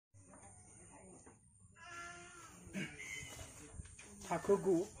थाखो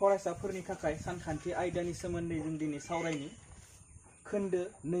 9 फरायसाफोरनि थाखाय सानखान्थि आयदानि सोमोन्दै जों दिनै सावरायनि खोन्दो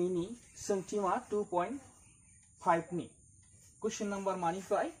 2 नि सोंथि मा 2.5 नि क्वेश्चन नंबर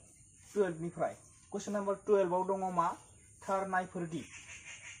मानिफ्राय 12 निफ्राय क्वेश्चन नंबर 12 आव दङ मा थार नायफोरदि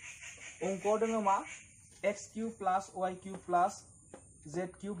अंकआव दङ मा x cube plus y cube plus z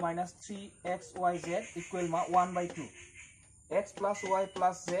cube minus 3xyz equal मा 1/2 x plus y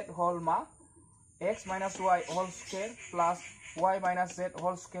plus z whole मा x minus y whole square plus y minus z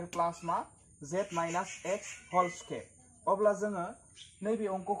whole square plus मा z minus x whole square अब्ला जोङो नैबे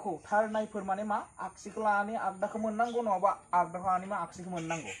अंकखौ थार नायफोर माने मा आगसिखौ लानानै आगदाखौ मोननांगौ नङाबा आगदाखौ लानानै मा आगसिखौ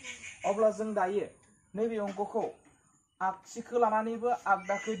मोननांगौ अब्ला जों दायो नैबे अंकखौ आगसिखौ लानानैबो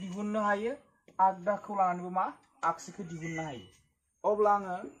आगदाखौ दिहुननो हायो आगदाखौ लानानैबो मा आगसिखौ दिहुननो हायो अब्ला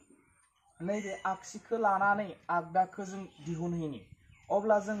आङो नैबे आगसिखौ लानानै आगदाखौ जों दिहुनहैनि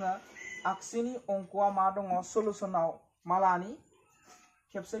अब्ला जोङो आगसिनि अंकआ मा दङ सलुशनाव मा लानि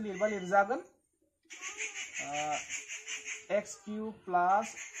खेबसे लिरबा लिरजागोन x cube plus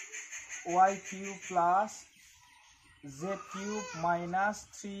y cube plus z cube minus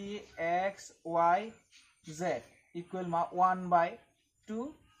 3xyz equal मा 1/2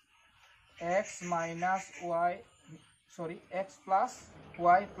 x minus y sorry x plus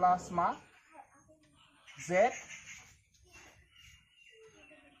y plus मा z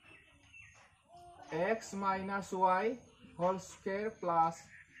x minus y whole square plus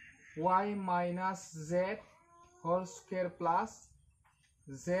y minus z whole square plus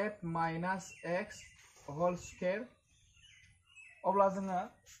z minus x whole square अब्ला जोङो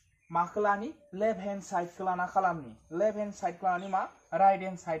माखौ लानि left hand side को लाना खालामनि left hand side को लानानै मा राइट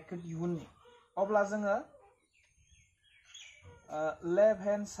हैंड साइड को दिहुननि अब्ला जोङो लेफ्ट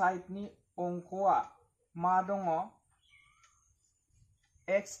हैंड साइड नि अंकआ मा दङ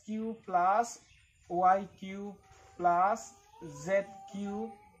x cube plus y cube plus z cube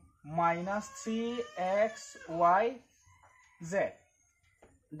minus 3xyz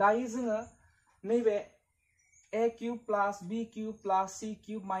दायो जोङो नैबे a cube plus b cube plus c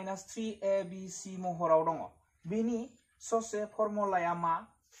cube minus 3abc महराव दङ बेनि ससे फर्मुलाया मा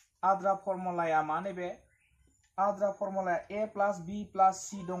आद्रा फर्मुलाया मा नैबे Adra फर्मुलाया a plus b plus c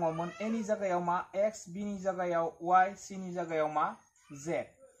दङमोन a नि जायगायाव मा x b नि जायगायाव y c नि जायगायाव मा z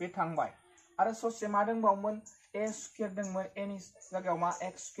बे थांबाय आरो ससे मा दंबावोमोन a स्क्वायर दंमोन a नि जायगायाव मा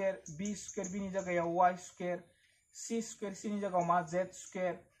x square b square b नि जायगायाव y square c square c नि जायगायाव मा z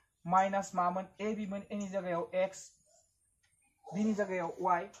स्क्वायर माइनस मामोन a b मोन a नि जायगायाव x b नि जायगायाव y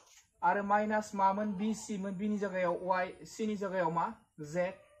आरो माइनस मामोन b c मोन b नि जायगायाव y c नि जायगायाव मा z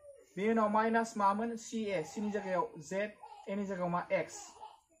बेनि उनाव माइनस मामोन c a c नि जायगायाव z a नि जायगायाव मा x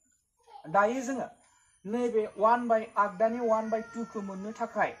दायो जोङो नैबे 1/आगदानि 1/2 खौ मोननो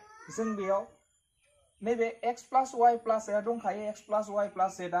थाखाय जों बेयाव नैबे x plus y plus z दंखायो x plus y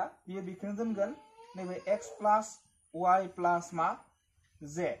plus z आ बियो बेखौनो दोनगोन नैबे x प्लस y प्लस मा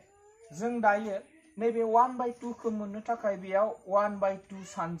z जों दायो नैबे 1/2 खौ मोननो थाखाय बेयाव 1/2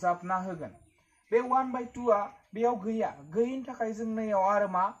 सानजाबना होगोन बे 1/2 आ बेयाव गैया गैयिनि थाखाय जों नैयाव आरो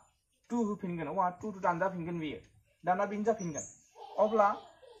मा 2 होफिनगोन 2 दानजाफिनगोन बियो दाना बिनो जाफिनगोन अब्ला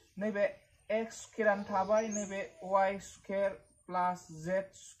नैबे x स्क्वायर थाबाय नैबे y square plus z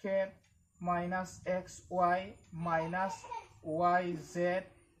square minus xy minus yz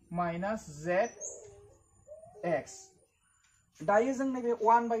minus zx दायो जों नैबे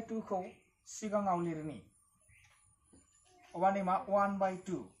 1/2 खौ सिगाङाव लिरनि अबानि मा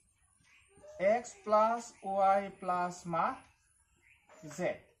 1/2 x प्लस y प्लस मा z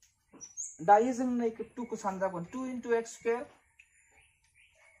दायो जों नैखौ 2 खौ सानजागोन 2 into x square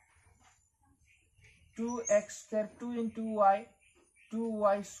 2x square 2 into y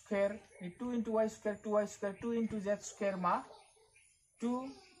 2y square 2 into y square 2y square 2 into z square मा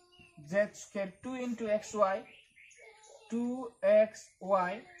 2z square 2 into xy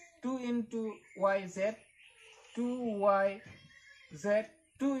 2xy 2 into yz 2yz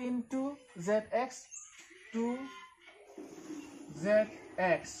 2 into zx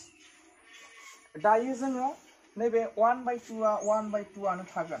 2zx दायो जोङो नैबे 1/2 आ 1/2 आनो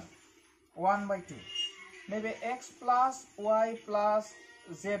थागोन 1/2 नैबे x plus y plus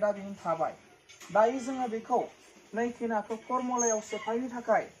z आ बिनो थाबाय दायो जोङो बेखौ नैखिनाखौ फर्मुलायाव सोफायनो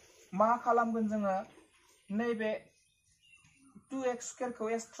थाखाय मा खालामगोन जोङो नैबे 2x स्क्वायर खौ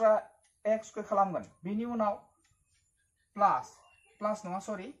एक्सट्रा x स्क्वायर खालामगोन बेनि उनाव प्लस नङा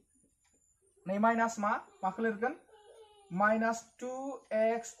सॉरी नै माइनस माखौ लिरगोन माइनस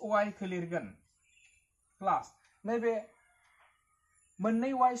 2xy खौ लिरगोन प्लस नैबे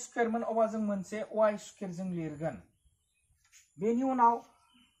मोननै y स्क्वायर मोन अब्ला जों मोनसे y स्क्वायर जों लिरगोन बेनि उनाव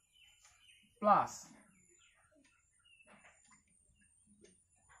प्लस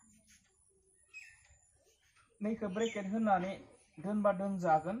नैखौ ब्रेकेट होनानै दोनबा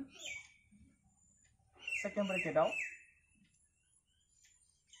दोनजागोन सेकेन्ड ब्रेकेटआव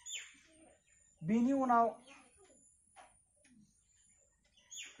बेनि उनाव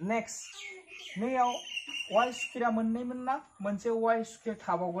नेक्स्ट नैयाव y स्क्वायरा मोननैमोन ना मोनसे y स्क्वायर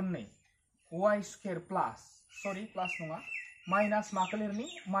थाबावगोन नै y स्क्वायर प्लास सरि प्लास नङा माइनास माखौ लिरनि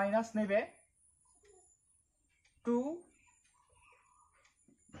माइनास नैबे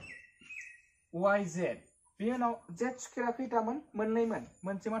 2yz बेनि उनाव z स्क्वायरा खैथामोन मोननैमोन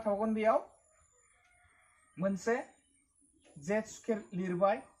मोनसे मा थाबावगोन बेयाव मोनसे z स्क्वायर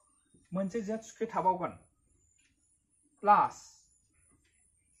लिरबाय मोनसे z स्क्वायर थाबावगोन प्लास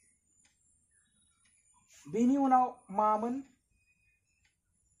बेनि उनाव मामोन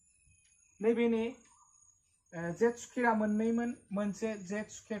नैबेनि z स्क्वायरा मोननैमोन मोनसे z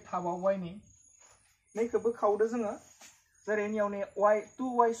स्क्वायर थाबावबाय नि नैखौ बोखावदो जोङो जेरै नियाव नै y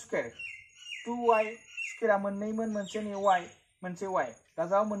 2y स्क्वायरा मोननैमोन मोनसे नि y मोनसे y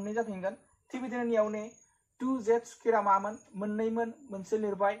दाजाव मोननै जाफिनगोन थिग बिदिनो नियाव नै 2z स्क्वायरा मामोन मोननैमोन मोनसे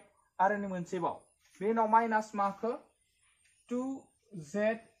लिरबाय आरो नै मोनसे बाव बेनि उनाव माइनास माखौ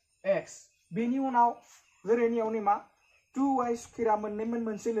 2zx बेनि उनाव जेरै नियाव नै मा 2y स्क्वायरा मोननैमोन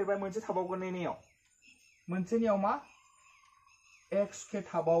मोनसे लिरबाय मोनसे थाबावगोन नैयाव मोनसेनियाव मा x स्क्वायर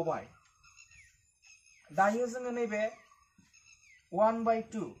थाबावबाय दायो जोङो नैबे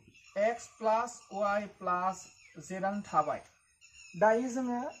 1/2 x plus y plus z आं थाबाय दायो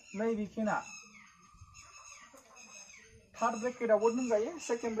जोङो नैबेखिना थार्ड ब्रेकेटआवबो दोनजायो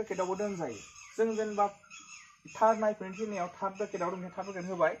सेकेन्ड ब्रेकेटआवबो दोनजायो जों जेनेबा थार्ड नायफिननो थिननायाव थार्ड ब्रेकेटआव दोननो थार्ड ब्रेकेट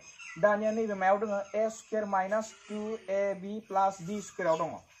होबाय दानिया नैबे मायाव दङ a square minus 2ab pliers b स्क्वायराव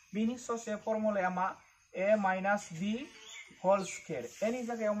दङ बिनि ससे फर्मुलाया मा a minus b whole square a नि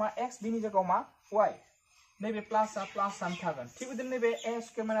जायगायाव मा x b नि जायगायाव मा y नैबे प्लासआ प्लासआनो थागोन थिग बिदिनो नैबे a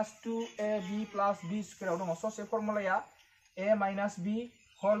square minus 2ab pliers b स्क्वायराव दङ ससे फर्मुलाया a minus b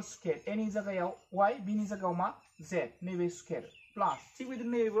whole square a नि जायगायाव y b नि जायगायाव मा z नैबे स्क्वायर प्लास थिग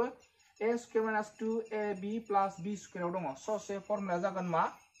बिदिनो नैबेबो a square minus 2ab pliers b स्क्वायराव दङ ससे फर्मुलाया जागोन मा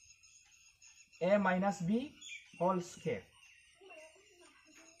a minus b whole square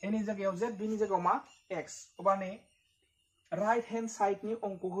a नि जायगायाव z b नि जायगायाव मा x अब्ला नै राइट हैंड साइड नि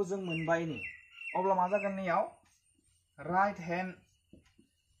अंकखौ जों मोनबाय नि अब्ला मा जागोन नैयाव राइट हैंड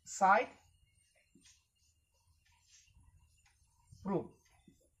साइड प्रूफ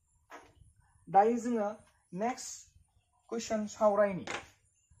दायो जोङो नेक्स्ट क्वेश्चन सावरायनि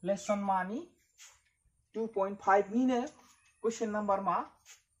लेसन मानि 2.5 निनो क्वेश्चन नंबर मा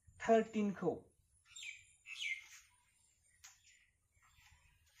 13 खौ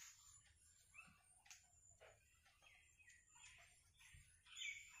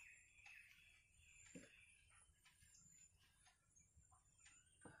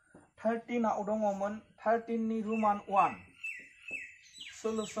थर्टीनाव दङमोन 13 नि रोमान 1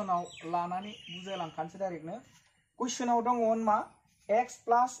 सल्यूशनाव लानानै बुजायलांखानोसै डाइरेक्टनो क्वेश्चनाव दङमोन मा x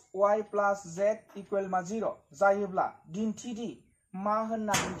plus y plus z equal मा 0 जायोब्ला दिन्थिदि मा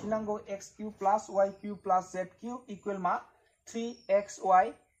होनना दिन्थिनांगौ x cube plus y cube plus z cube equal मा 3xy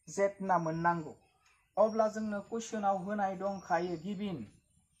z ना मोननांगौ अब्ला जोंनो क्वेश्चनाव होनाय दंखायो गिबिन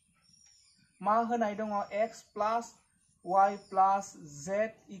मा होनाय दङ x plus y plus z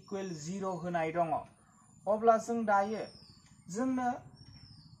equal 0 होनाय दङ अब्ला जों दायो जोंनो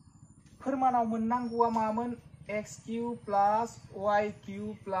फोरमानाव मोननांगौआ मामोन x cube plus y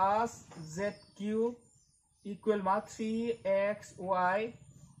cube plus z cube equal मा 3xy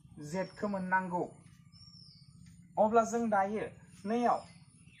z खौ मोननांगौ अब्ला जों दायो नैयाव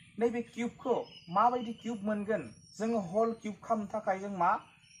नैबे क्यूबखौ माबायदि क्यूब मोनगोन जोङो होल क्यूब खालामनो थाखाय जों मा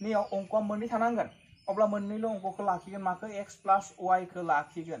नैयाव अंकआ मोननै थानांगोन अब्ला मोननैल' अंकखौ लाखिगोन माखौ x plus y खौ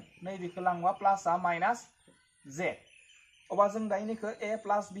लाखिगोन नैबेखौ लांबा प्लासआ माइनास z अब्ला जों दायो नैखौ a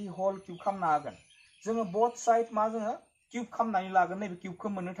plus b whole cube खालामनो हागोन जोङो बोथ साइड मा जोङो क्यूब खालामनानै लागोन नैबे क्यूबखौ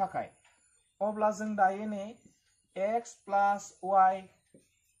मोननो थाखाय अब्ला जों दायो नै x plus y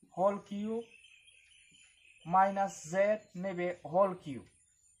whole cube minus z नैबे होल क्यूब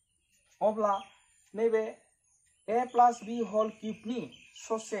अब्ला नैबे a plus b whole cube नि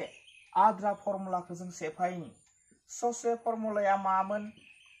ससे आद्रा फर्मुलाखौ जों सेफायनि ससे फर्मुलाया मामोन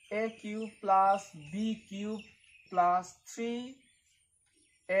a cube plus b cube plus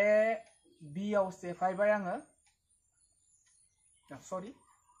 3ab आव सेफायबाय आङो सरि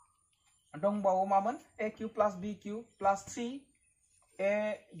दंबावो मामोन a cube plus b cube plus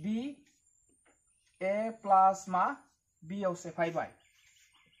 3ab a plus मा b आव सेफायबाय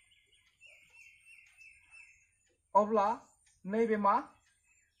अब्ला नैबे मा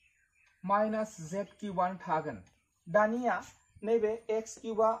माइनास z क्यूबानो थागोन दानिया नैबे x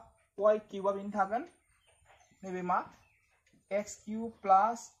क्यूबा y क्यूबा बेनो थागोन नैबे मा x cube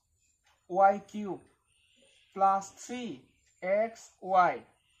plus y cube plus 3xy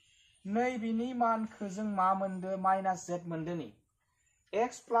नैबेनि मानखौ जों मा मोनदो माइनास z मोनदो नि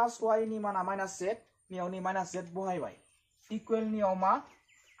x प्लस y नि माना माइनास z नियाव नि माइनास z बहायबाय इक्वल नियाव मा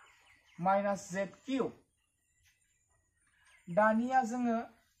माइनास z क्यूब दानिया जोङो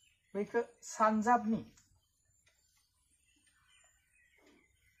बेखौ सानजाबनि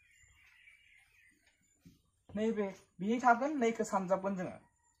नैबे बिनि थागोन नैखौ सानजाबगोन जोङो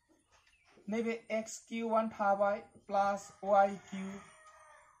नैबे x क्यूब 1 थाबाय प्लस y क्यूब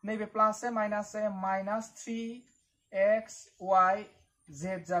नैबे प्लस ए माइनास 3xy z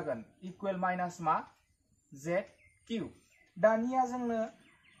जागोन इक्वल माइनास मा z क्यूब दानिया जोंनो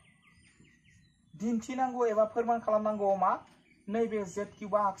दिन्थिनांगौ एबा फोरमान खालामनांगौ मा नैबे z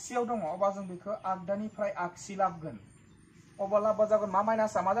क्यूबआ आगसियाव दङ अब्ला जों बेखौ आगदानिफ्राय आगसि लाबगोन अब्ला लाबा जागोन मा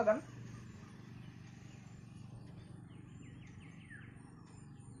माइनासआ मा जागोन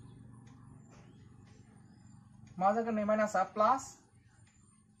मा जागोन नै माइनासआ प्लस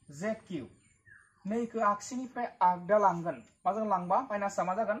z क्यूब नैखौ आगसिनिफ्राय आगदा लांगोन मा जों लांबा माइनासआ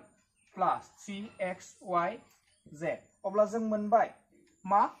मा जागोन प्लस 3xy z अब्ला जों मोनबाय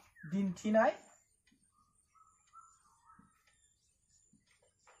मा दिन्थिनाय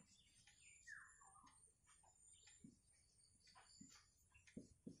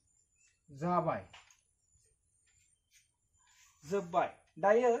जाबाय जोब्बाय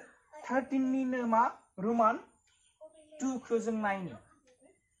दायो 13 निनो मा रुमान 2 खौ जों नायनि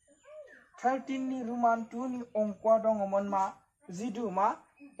 13 नि रुमान 2 नि अंकआ दङमोन मा जिदु मा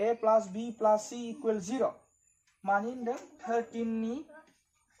a plus b plus c equal 0 मानि होनदों 13 नि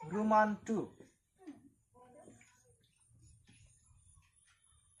रुमान 2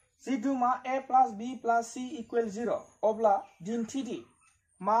 जिदु मा a plus b plus c equal 0 अब्ला दिन्थिदि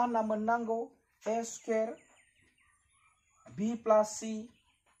मा होनना मोननांगौ a square b plus c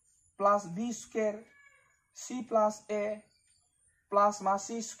plus b square c plus a plus मा c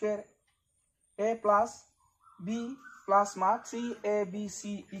square a plus b plus मा 3abc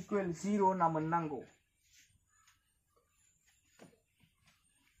इक्वल 0 होनना मोननांगौ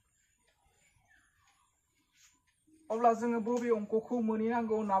अब्ला जोङो बबे अंकखौ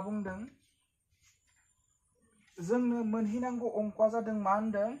मोनहैनांगौ होनना बुंदों जोंनो मोनहैनांगौ अंकआ जादों मा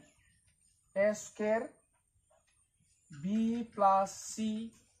होनदों a square b plus c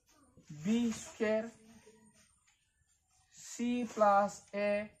b square c plus a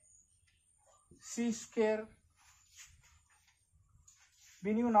c square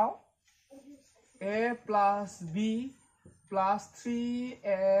बेनि उनाव a plus b plus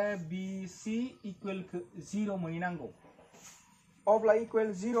 3abc equal 0 मोनहैनांगौ अब्ला इक्वल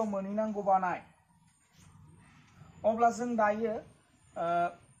 0 मोनहैनांगौ बानाय अब्ला जों दायो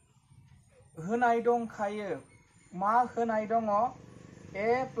होनाय दंखायो मा होनाय दङ a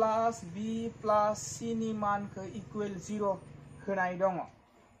plus b plus c नि मानखौ इक्वल 0 होनाय दङ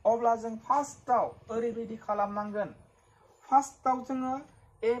अब्ला जों फार्स्टआव ओरैबायदि खालामनांगोन फार्स्टआव जोङो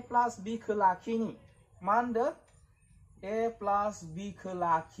a प्लस b खौ लाखिनि मा होनदो a प्लस b खौ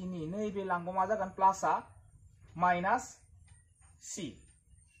लाखिनि नैबे लांबा मा जागोन प्लसआ माइनास c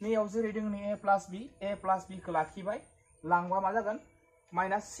नैयाव जेरै दङ a प्लस b खौ लाखिबाय लांबा मा जागोन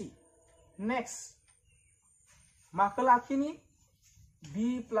माइनास c नेक्स्ट माखौ लाखिनि b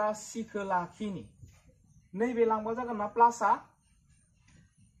प्लस c खौ लाखिनि नैबे लांबा जागोन मा प्लसआ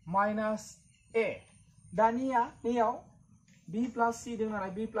माइनास a दानिया नैयाव b प्लस c दङ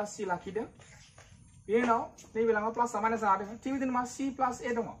नालाय b प्लस c लाखिदों बेनि उनाव नैबे लांबा प्लसआ माइनास जादों थिग बिदिनो मा c प्लस a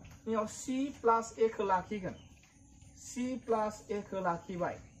दङ नैयाव c प्लस a खौ लाखिगोन c प्लस a खौ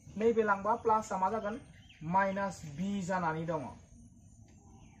लाखिबाय नैबे लांबा प्लसआ मा जागोन माइनास b जानानै दङ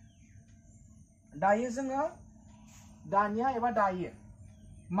दायो जोङो दानिया एबा दायो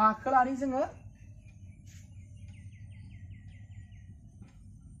माखौ लानि जोङो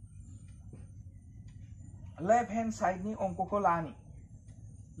लेफ्ट हैंड साइड नि अंकखौ लानि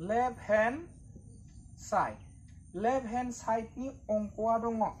लेफ्ट हैंड साइड नि अंकआ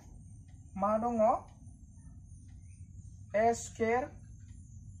दङ मा दङ a square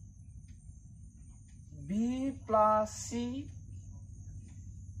b plus c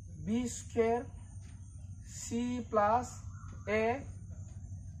b square c plus a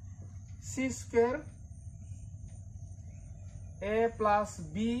c square a plus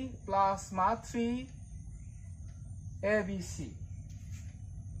b plus मा 3abc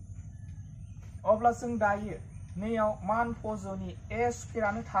अब्ला जों दायो नैयाव मान फज'नि a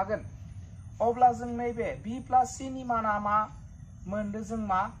स्क्वायरानो थागोन अब्ला जों नैबे b प्लस c नि माना मा मोनदो जों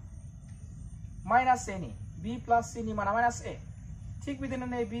मा माइनास a नि b प्लस c नि माना माइनास a थिग बिदिनो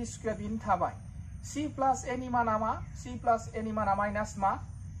नै b स्क्वायर बिनो थाबाय c plus a नि माना मा c plus a नि माना माइनास मा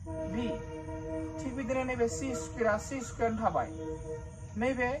b थिग बिदिनो नैबे c स्क्वायर थाबाय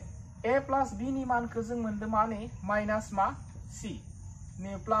नैबे a plus b नि मानखौ जों मोनदों माने माइनास मा c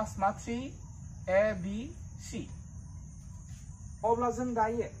नै प्लास मा 3abc अब्ला जों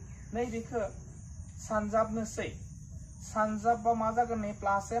दायो नैबेखौ सानजाबनोसै सानजाबबा मा जागोन नै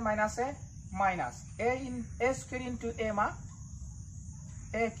प्लास a minus a square into a मा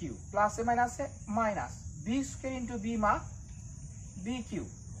a cube plus a minus b square into b मा b cube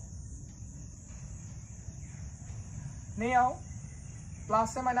नैयाव plus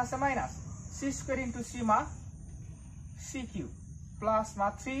a minus c square into c मा c क्यूब प्लस मा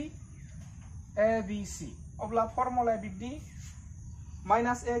 3abc अब्ला फर्मुला बिदि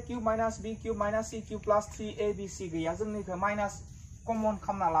minus a cube minus b cube minus c cube plus 3abc गैया जोंनिखौ minus common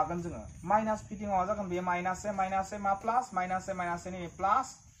खालामना लागोन जोङो माइनस फिटिंआव मा जागोन बे माइनस a मा प्लस माइनस a नि प्लस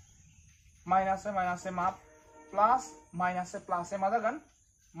माइनस a मा प्लस माइनस a मा जागोन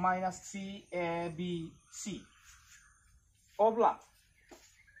माइनस 3abc अब्ला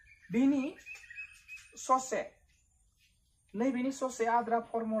बिनि ससे नैबेनि ससे आद्रा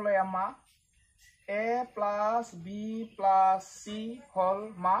फर्मुलाया मा a plus b plus c whole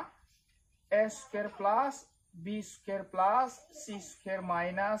मा a square plus b square plus c square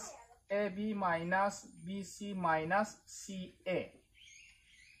minus ab minus bc minus ca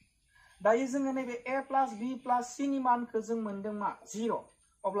दायो जोङो नैबे a plus b plus c नि मानखौ जों मोनदों मा 0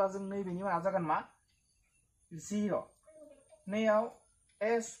 अब्ला जों नैबेनि माना जागोन मा 0 नैयाव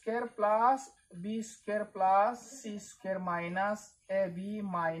a square plus b square plus c square minus ab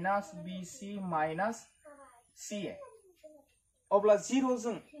minus bc minus ca अब्ला 0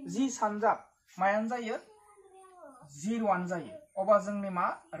 जों जि सानजाब मायानो जायो 0 आनो जायो अब्ला जोंनि मा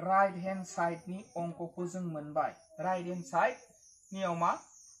राइट हैंड साइड नि अंकखौ जों मोनबाय राइट हैंड साइड नियाव मा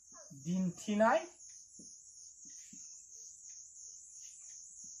दिन्थिनाय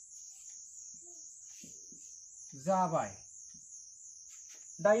जाबाय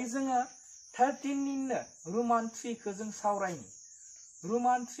दायो जोङो 13 निनो रोमान 3 खौ जों सावरायनि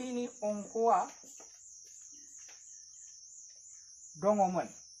रोमान 3 नि अंकआ दङमोन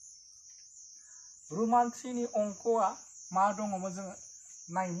रोमान 3 नि अंकआ मा दङमोन जोङो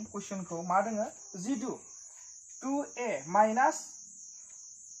नायनि क्वेश्चनखौ मा दङ जिदु 2a minus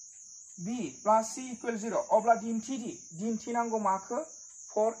b plus c equal 0 अब्ला दिन्थिनांगौ माखौ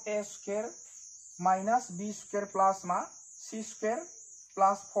 4a square minus b square plus मा c square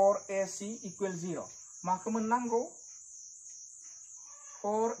plus 4ac equal 0 माखौ मोननांगौ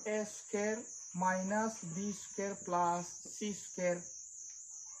 4a square minus b square plus c square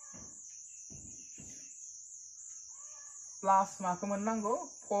plus माखौ मोननांगौ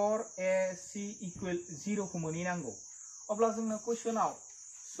 4ac equal 0 खौ मोनहैनांगौ अब्ला जोंनो क्वेश्चनाव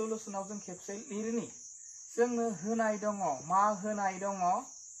सलुशनाव जों खेबसे लिरनि जोंनो होनाय दङ मा होनाय दङ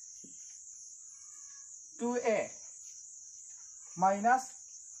 2a minus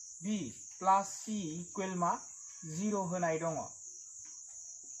b plus c equal मा 0 होनाय दङ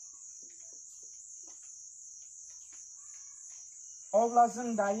अब्ला जों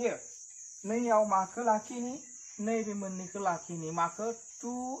दायो नैयाव माखौ लाखिनि नैबे मोननैखौ लाखिनि माखौ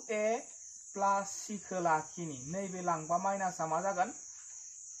 2a plus c खौ लाखिनि नैबे लांबा माइनासआ मा जागोन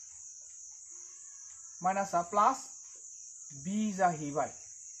माइनासआ प्लस b जाहैबाय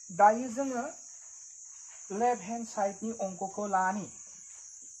दायो जोङो लेफ्ट हैंड साइड नि अंकखौ लानि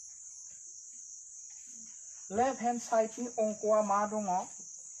लेफ्ट हैंड साइड नि अंकआ मा दङ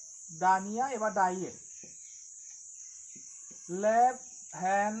दानिया एबा दायो लेफ्ट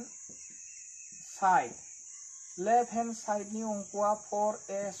हैंड साइड नि अंकआ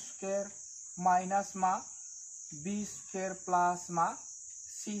 4a square minus मा b square plus मा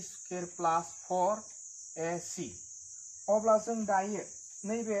c square plus 4ac अब्ला जों दायो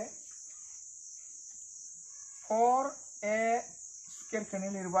नैबे 4a square खौनो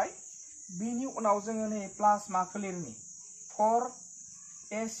लिरबाय बिनि उनाव जोङो नै प्लस माखौ लिरनि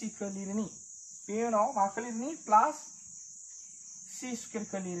 4ac खौ लिरनि बेनि उनाव माखौ लिरनि प्लस c square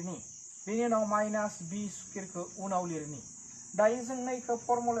खौ लिरनि बेनि उनाव माइनस b square खौ उनाव लिरनि दायो जों नैखौ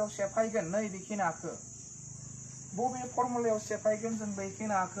फर्मुलायाव सेफायगोन नै बेखिनाखौ बबे फर्मुलायाव सेफायगोन जों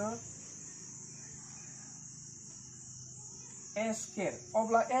बेखिनाखौ a square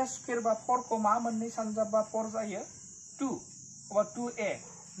अब्ला a square बा 4 को मा मोननै सानजाबबा 4 जायो 2 अब्ला 2a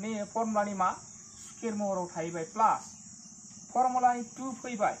नै फर्मुलानि मा स्क्वायर महराव थाहैबाय प्लस फर्मुलानि 2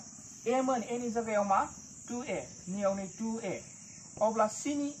 फैबाय a मोन a नि जायगायाव मा 2a नियाव नै 2a अब्ला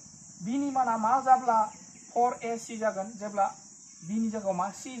c नि b नि माना मा जाब्ला 4ac जागोन जेब्ला b नि जायगायाव मा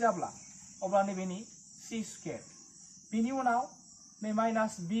c जाब्ला अब्ला नैबेनि c स्क्वायर बिनि उनाव नै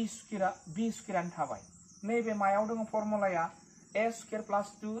माइनास बी स्क्वायर थाबाय नैबे मायाव दङ फर्मुलाया a square pliers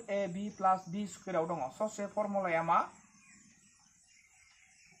 2ab pliers b स्क्वायराव दङ ससे फर्मुलाया मा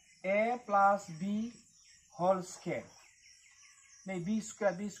a pliers b whole square नै b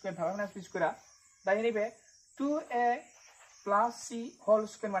स्क्वायर थाबाय माइनास b स्क्वायरा दायो नैबे 2a प्लास c होल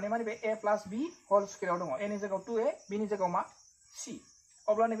स्क्वायर माने बे a प्लास b होल स्क्वायराव दङ a नि जायगायाव 2a b नि जायगायाव मा c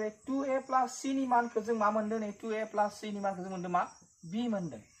अब्ला नैबे 2a प्लास c नि मानखौ जों मा मोनदों नै 2a प्लास c नि मानखौ जों मोनदों मा b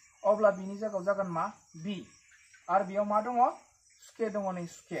मोनदों अब्ला b नि जायगायाव जागोन मा b आरो बेयाव मा दङ स्क्वायर दङ नै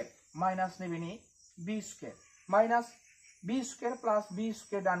square minus नैबेनि b square minus b square प्लास b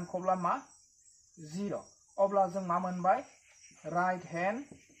स्क्वायर दानख'ब्ला मा 0 अब्ला जों मा मोनबाय राइट हैंड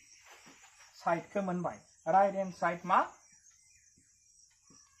साइडखौ मोनबाय राइट हैंड साइड मा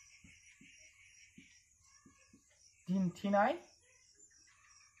दिन्थिनाय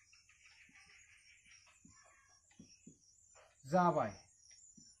जाबाय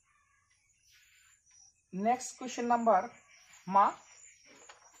नेक्स्ट क्वेश्चन नंबर मा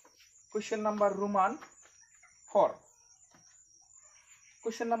question number Roman 4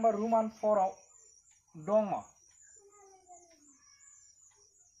 question number Roman 4 आव दङ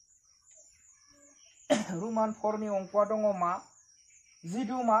रोमान 4 नि अंकआ दङ मा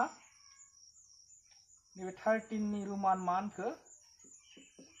जिदु मा नैबे 13 नि Roman मानखौ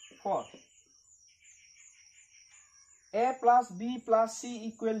 4 a plus b plus c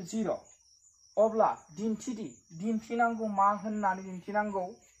equal 0 अब्ला दिन्थिनांगौ मा होननानै दिन्थिनांगौ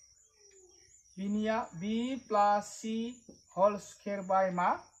बिनिया b plus c whole square by मा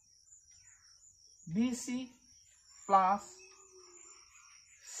bc plus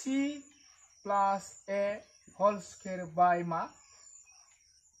c plus a whole square by मा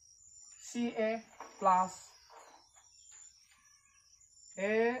ca plus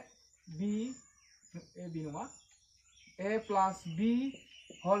a b नङा a plus b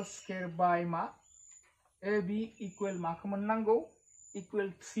whole square by मा ab equal माखौ मोननांगौ equal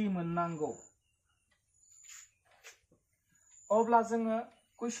 3 मोननांगौ अब्ला जोङो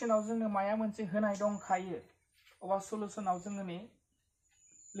क्वेश्चनाव जोंनो माया मोनसे होनाय दंखायो अब्ला सलुशनाव जोङो नै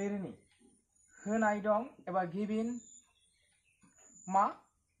लिरनि होनाय दं एबा गिवन मा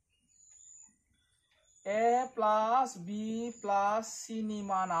a plus b plus c नि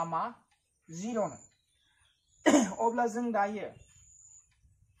माना मा 0 नो अब्ला जों दायो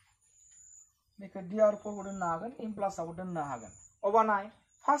बेखौ therefore दोननो हागोन इमप्लासआव दोननो हागोन अब्ला नाय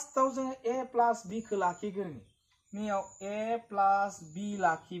फार्स्टआव जोङो a plus b खौ लाखिग्रोनि नियाव a plus b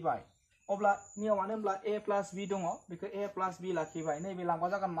लाखिबाय अब्ला नियाव मानो होनब्ला a plus b दङ बेखौ a plus b लाखिबाय नैबे लांबा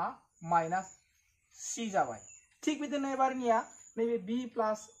जागोन मा माइनास c जाबाय थिग बिदिनो एबारनिया नैबे b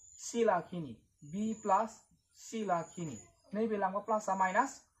plus c लाखिनि b plus c लाखिनि नैबे लांबा प्लासआ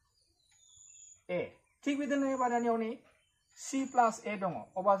माइनास a थिग बिदिनो एबारनियाव नै c plus a दङ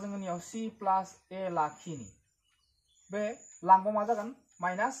अब्ला जोङो नियाव c plus a लाखिनि बे लांबा मा जागोन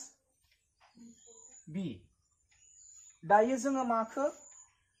माइनास b दायो जोङो माखौ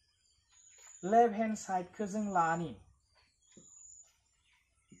लेफ्ट हैंड साइडखौ जों लानि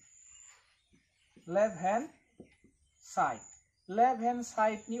लेफ्ट हैंड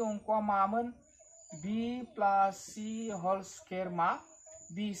साइड नि अंकआ मामोन b plus c whole square मा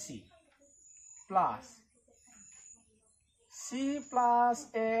bc plus c plus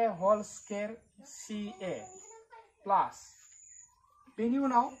a whole square ca plus बेनि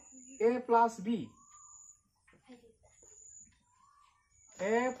उनाव a plus b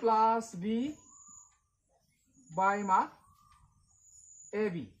by मा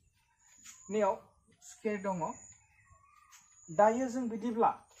ab नियाव स्क्वायर दङ दायो जों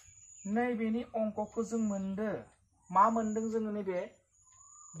बिदिब्ला नैबेनि अंकखौ जों मोनदो मा मोनदों जोङो नैबे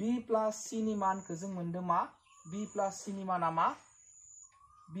b plus c नि मानखौ जों मोनदों मा b plus c नि माना मा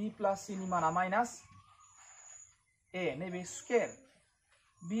b plus c नि माना माइनास a नैबे स्क्वायर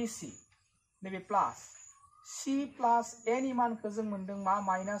bc नैबे प्लस c plus a नि मानखौ जों मोनदों मा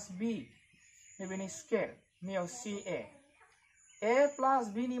माइनास b नैबेनि स्क्वायर नियाव ca a plus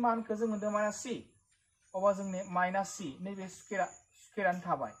b नि मानखौ जों मोनदों माइनास c अब्ला जोंनि माइनास c नैबे स्क्वायरानो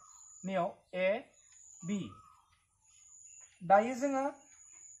थाबाय नियाव a b दायो जोङो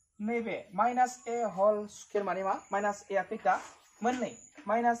नैबे माइनास a होल स्क्वायर माने मा माइनास a खैथा मोननै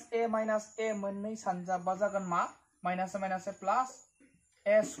माइनास a मोननै सानजाबा जागोन मा minus a plus a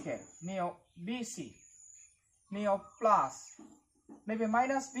square नियाव bc नियाव प्लस नैबे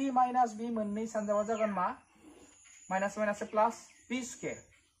माइनास b मोननै सानजाबा जागोन मा minus a plus b square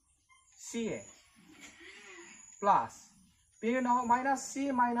ca plus बेनि उनाव माइनास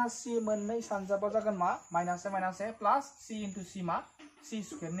c मोननै सानजाबा जागोन मा minus a plus c into c मा c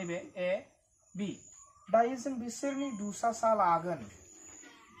स्क्वायर नैबे a b दायो जों बिसोरनि दुसासा लागोन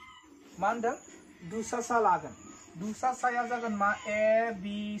मा होनदों दुसासा लागोन दुसासाया जागोन मा ए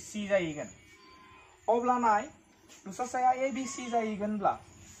बी सी जाहैगोन अब्ला नाय दुसासाया ए बी सी जाहैगोनब्ला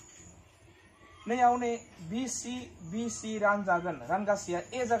नैयाव नै बी सी रानजागोन रानगासेया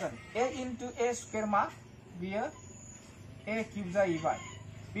ए जागोन ए इनटु ए स्क्वायर मा बियो ए क्यूब जाहैबाय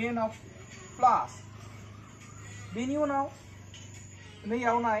बेनि उनाव प्लास बेनि उनाव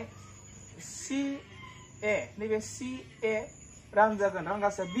नैयाव नाय सी ए नैबे सी ए रानजागोन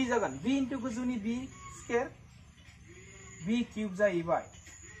रानगासेया बी जागोन बी इनटु गोजौनि बी स्क्वायर बी क्यूब जाहैबाय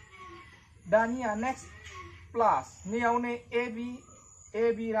दानिया नेक्स्ट प्लास नैयाव नै ए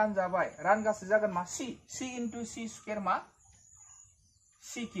बी रानजाबाय रानगासे जागोन मा सी इनटु सी स्क्वायर मा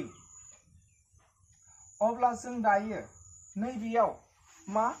सी क्यूब अब्ला जों दायो नैबेयाव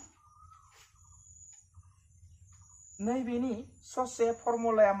मा नैबेनि ससे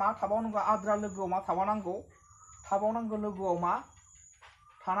फर्मुलाया मा थाबावनांगौ आद्रा लोगोआव मा थाबावनांगौ लोगोआव मा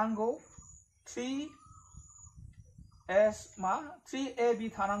थानांगौ 3ab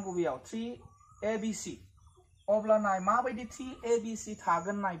थानांगौ बेयाव 3abc अब्ला नाय माबायदि 3abc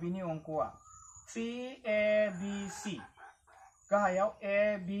थागोन नाय बिनि अंकआ 3abc गाहायाव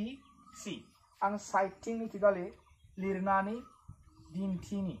abc आं साइडथिं निथिगाले लिरनानै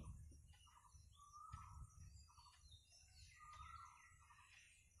दिन्थिनि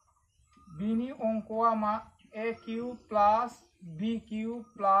बिनि अंकआ मा a cube plus b cube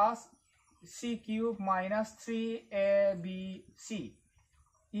plus c cube minus 3abc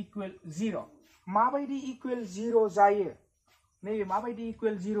equal 0 माबायदि इक्वल 0 जायो नैबे माबायदि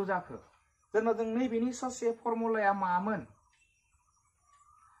इक्वल 0 जाखो जेनेबा जों नैबेनि ससे फर्मुलाया मामोन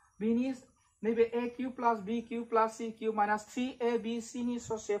बिनि नैबे a cube plus b cube plus c cube minus 3abc नि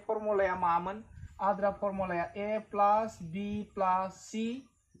ससे फर्मुलाया मामोन Adra फर्मुलाया a plus b plus c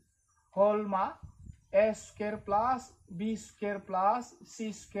whole मा a square plus b square plus c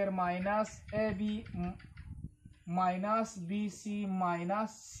square minus ab minus bc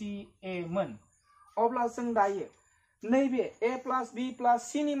minus ca मोन अब्ला जों दायो नैबे a plus b plus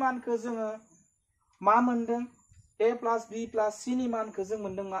c नि मानखौ जोङो मा मोनदों a plus b plus c नि मानखौ जों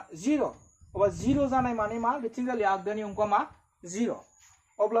मोनदों मा 0 अब्ला 0 जानाय माने मा बिथिंगालि आगदानि अंकआ मा 0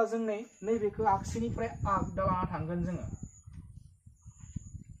 अब्ला जों नैबेखौ आगसिनिफ्राय आगदा लाना थांगोन जोङो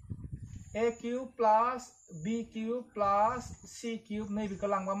a cube plus b cube plus c cube नैबेखौ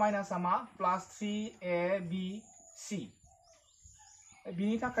लांबा माइनासआ मा प्लस 3abc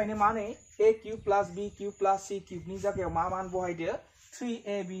बिनि थाखायनो मा नै a cube plus b cube plus c cube नि जायगायाव मा मान बहायदो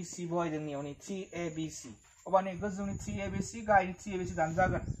 3abc बहायदों नियाव नै 3abc अब्ला नै गोजौनि 3abc गाहायनि 3abc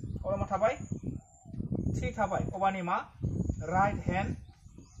दानजागोन अब्ला मा थाबाय 3 थाबाय अब्ला नै मा राइट हैंड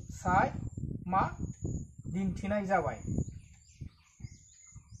साइड मा दिन्थिनाय जाबाय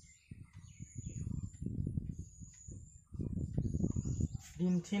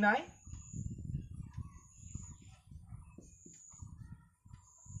दिन्थिनाय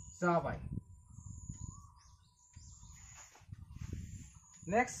जाबाय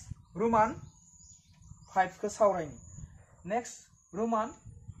नेक्स्ट रोमान 5 को सावरायनि नेक्स्ट रोमान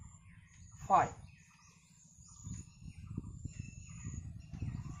 5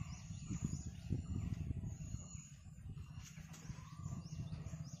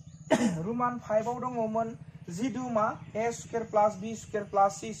 रोमान 5 आव दङमोन जिदु मा a square plus b square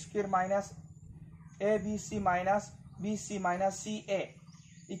plus c square minus abc minus bc minus ca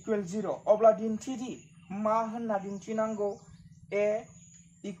equal 0 अब्ला दिन्थिदि मा होनना दिन्थिनांगौ a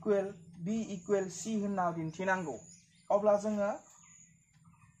equal b equal c होनना दिन्थिनांगौ अब्ला जोंनो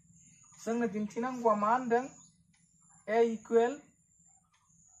दिन्थिनांगौआ मा होनदों a equal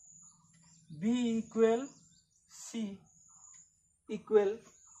b equal c equal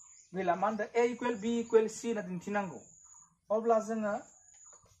गैला मा होनदों a equal b equal c होनना दिन्थिनांगौ अब्ला जोङो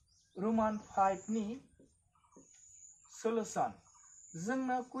रोमान 5 नि सलुशन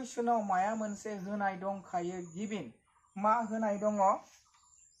जोंनो कुइसनाव माया मोनसे होनाय दंखायो गिबिन मा होनाय दङ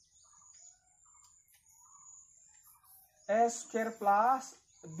a square plus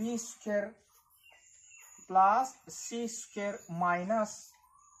b square plus c square minus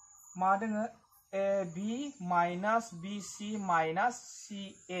मा दोङो ab minus bc minus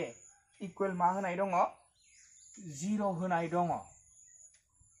ca equal मा होनाय दङ 0 होनाय दङ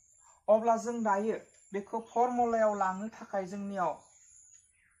अब्ला जों दायो बेखौ फर्मुलायाव लांनो थाखाय जोंनियाव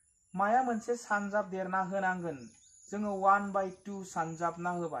माया मोनसे सानजाब देरना होनांगोन जोङो 1/2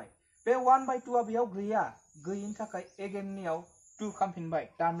 सानजाबना होबाय बे 1/2 आ बेयाव गैया गैयिनि थाखाय एगेननियाव 2 खामफिनबाय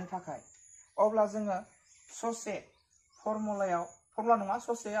दाननो थाखाय अब्ला जोङो ससे फर्मुला नङा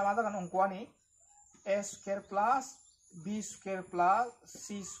ससे मा जागोन अंकआ नि a square plus b square plus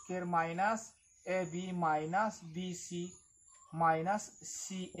c square minus AB minus BC minus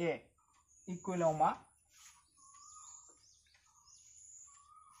CA equal मा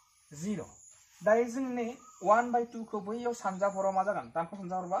 0 दायो जोंनि 1/2 खौ बैयाव सानजाफोराव मा जागोन दानखौ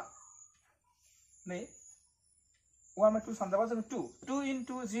सानजाफोरबा नै 1/2 सानजाबा जों 2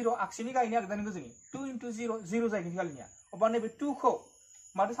 into 0 आखसिनि गायनि आगदानि गोजौनि 2 into 0 0 जायगोन गालिनिया अबा नैबे 2 खौ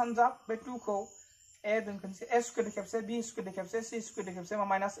मादो सानजाब बे 2 खौ a दोनखनसे a स्क्वायर दे खेबसे b स्क्वायर दे खेबसे c स्क्वायर दे खेबसे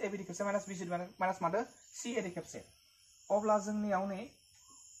माइनास ab दे खेबसे माइनास bc माइनास मादो ca दे खेबसे अब्ला जोंनियाव नै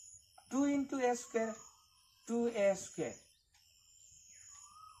 2 into a square 2a square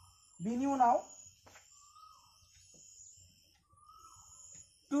बिनि उनाव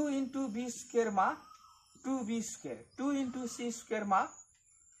 2 into b स्क्वायर मा 2b square 2 into c square मा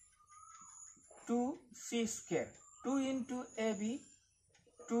 2c square 2 into ab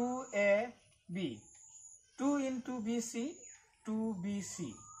 2ab 2 into bc 2bc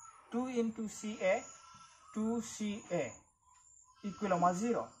 2 into ca 2ca equal मा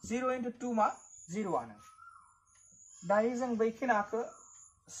 0 0 into 2 मा 0 आनो दायो जों बैखिनाखौ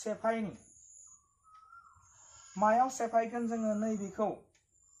सेफायनि मायाव सेफायगोन जोङो नैबेखौ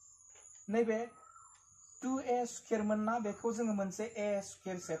नैबे 2a स्क्वायर मोनना बेखौ जोङो मोनसे a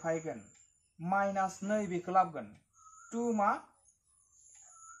स्क्वायर सेफायगोन माइनास नैबेखौ लाबगोन 2 मा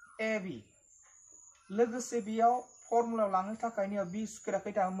ab लोगोसे बेयाव फर्मुलायाव लांनो थाखाय नियाव b स्क्वायर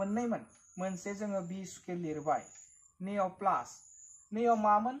खैथा मोननैमोन मोनसे जोङो b स्क्वायर लिरबाय नियाव प्लास नियाव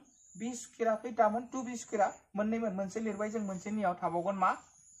मामोन b स्क्वायर खैथामोन 2b स्क्वायर मोननैमोन मोनसे लिरबाय जों मोनसे नियाव थाबावगोन मा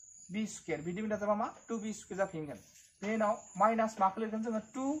b स्क्वायर बिदि बिदा जाबा मा 2b स्क्वायर जाफिनगोन बेनि उनाव माइनास माखौ लिरगोन जोङो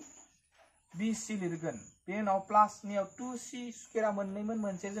 2bc लिरगोन बेनि उनाव प्लास नियाव 2c स्क्वायर मोननैमोन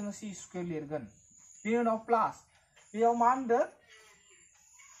मोनसे जोङो c स्क्वायर लिरगोन बेनि उनाव प्लास बेयाव मा होनदो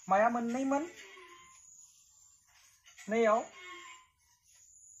माया मोननैमोन नैयाव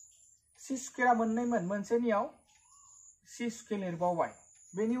c स्क्वायर मोननैमोन मोनसे नियाव c स्क्वायर लिरबावबाय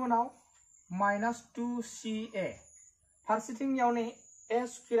बेनि उनाव माइनास 2ca फारसेथिं नियाव नै a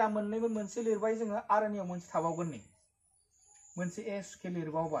स्क्वायर मोननैमोन मोनसे लिरबाय जोङो आरो नियाव मोनसे थाबावगोन नै मोनसे a स्क्वायर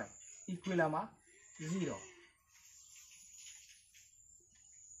लिरबावबाय इक्वल मा 0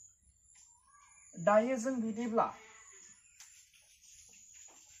 दायो जों बिदिब्ला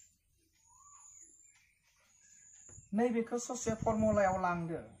नैबेखौ ससे फर्मुलायाव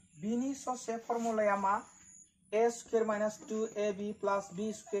लांदो बिनि ससे फर्मुलाया मा a square minus 2ab plus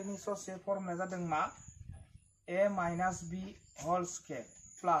b square नि ससे फर्मुलाया जादों मा a minus b whole square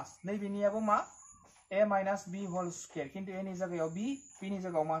plus नैबेनियाबो मा a minus b whole square किन्तु a नि जायगायाव b b नि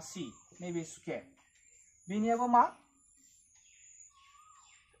जायगायाव मा c नैबे स्क्वायर बिनियाबो मा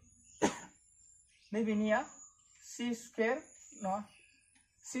नैबेनिया c स्क्वायर न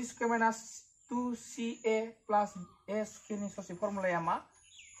c square minus 2ca plus a square नि ससे फर्मुलाया मा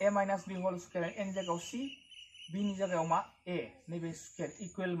a minus b whole square a नि जायगायाव c b नि जायगायाव मा a नैबे स्क्वायर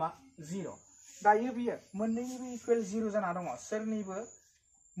इक्वल मा 0 दायो बियो मोननैनिबो इक्वल 0 जाना दङ सोरनिबो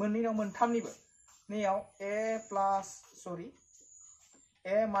मोननैनाव मोनथामनिबो नैयाव a plus sorry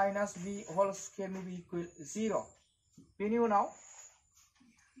a minus b whole square निबो इक्वल 0 बेनि उनाव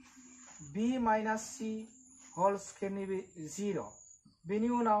b minus c whole square निबो 0 बेनि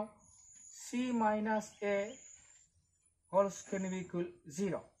उनाव c minus a whole square निबो इक्वल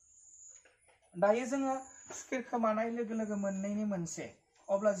 0 दायो जोङो स्क्वायर खोमानाय लोगो लोगो मोननैनि मोनसे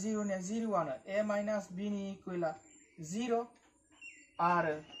अब्ला 0 निया 0 आनो a माइनास b नि इक्वला 0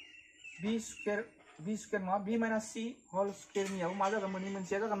 आरो b स्क्वायर नङा b minus c whole square नियाव मा जागोन मोननै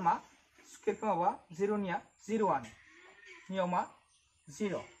मोनसेया जागोन मा स्क्वायर खोमाबा 0 निया 0 आनो नियाव मा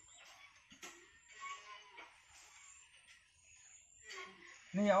 0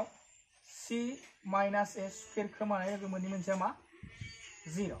 नियाव c माइनास a स्क्वायर खोमानाय लोगो मोननै मोनसेया मा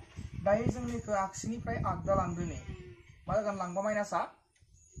 0 दायो जों बेखौ आगसिनिफ्राय आगदा लांदो नै मा जागोन लांबा माइनासआ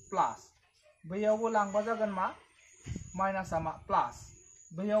प्लास बैयावबो लांबा जागोन मा माइनासआ मा प्लास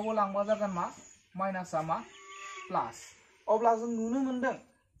बैयावबो लांबा जागोन मा माइनासआ मा प्लास अब्ला जों नुनो मोनदों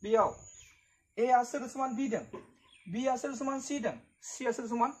बेयाव a आ सोर समान b दों b आ सोर समान c दों c आ सोर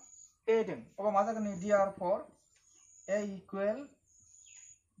समान a दों अब्ला मा जागोन therefore a equal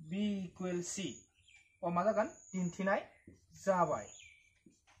b equal c अब्ला मा जागोन दिन्थिनाय जाबाय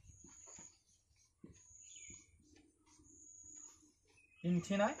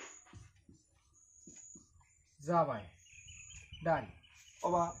दिन्थिनाय जाबाय दान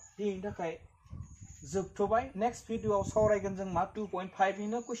अब्ला दिनैनि थाखाय जोबथबाय नेक्स्ट भिडियोआव सावरायगोन जों मा 2.5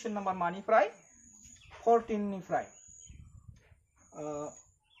 निनो क्वेश्चन नम्बर मानिफ्राय 14 निफ्राय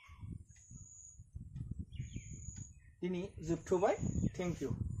दिनै जोबथबाय थेंक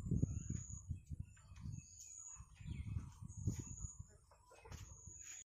इउ